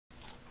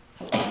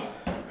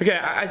Okay,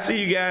 I see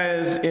you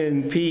guys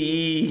in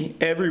PE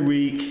every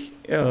week,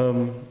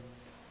 and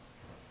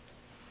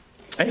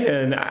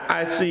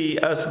I see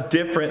us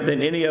different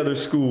than any other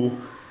school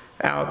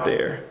out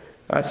there.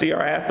 I see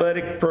our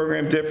athletic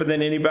program different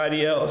than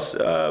anybody else.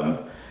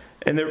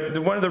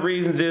 And one of the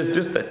reasons is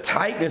just the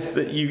tightness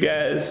that you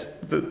guys,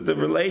 the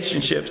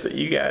relationships that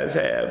you guys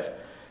have.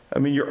 I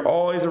mean, you're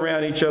always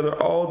around each other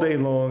all day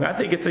long. I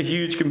think it's a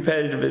huge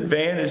competitive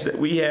advantage that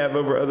we have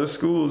over other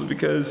schools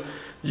because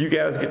you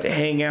guys get to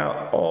hang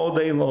out all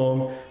day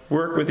long,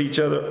 work with each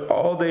other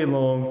all day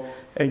long,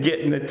 and get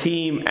in the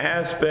team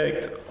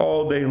aspect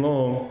all day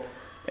long.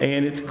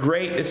 And it's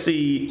great to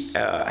see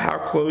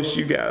how close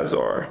you guys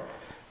are.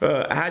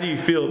 How do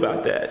you feel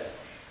about that?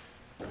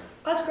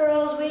 Us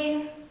girls,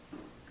 we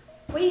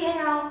hang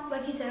out,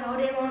 like you said, all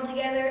day long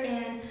together,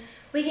 and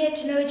we get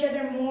to know each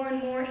other more and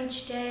more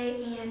each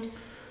day, and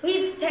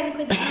we've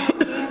technically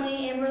become a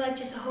family, and we're like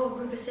just a whole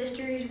group of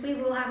sisters. We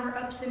will have our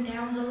ups and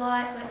downs a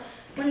lot, but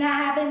when that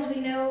happens,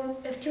 we know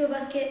if two of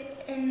us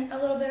get in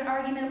a little bit of an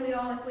argument, we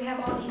have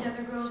all these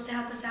other girls to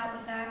help us out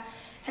with that.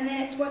 And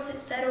then once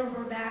it's settled,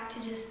 we're back to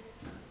just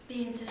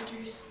being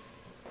sisters.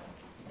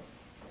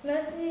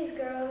 Most of these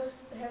girls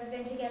have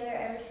been together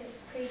ever since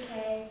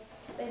pre-K,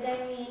 but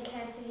then me and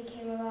Cassidy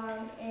came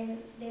along,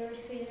 and they were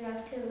sweet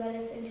enough to let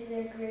us into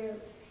their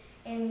group,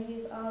 and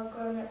we've all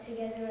grown up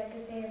together like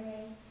a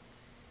family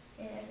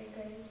in every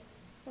grade.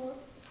 Well,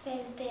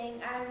 same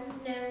thing.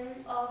 I've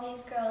known all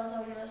these girls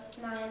almost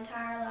my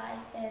entire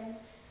life, and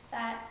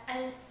that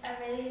I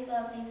really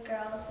love these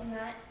girls, and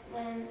that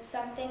when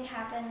something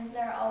happens,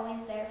 they're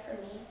always there for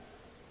me.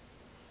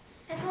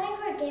 I feel like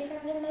we're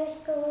different than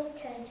most schools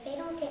because we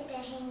don't get to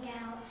hang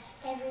out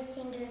every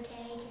single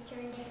day because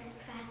we're in different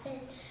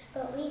classes,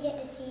 but we get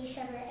to see each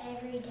other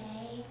every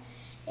day,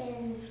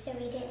 and so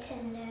we get to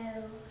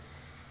know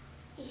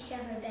each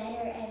other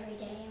better every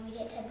day, and we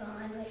get to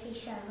bond with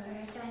each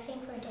other. So I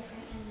think we're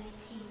different than most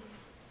teams.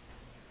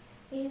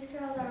 These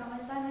girls are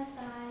always by my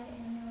side,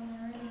 and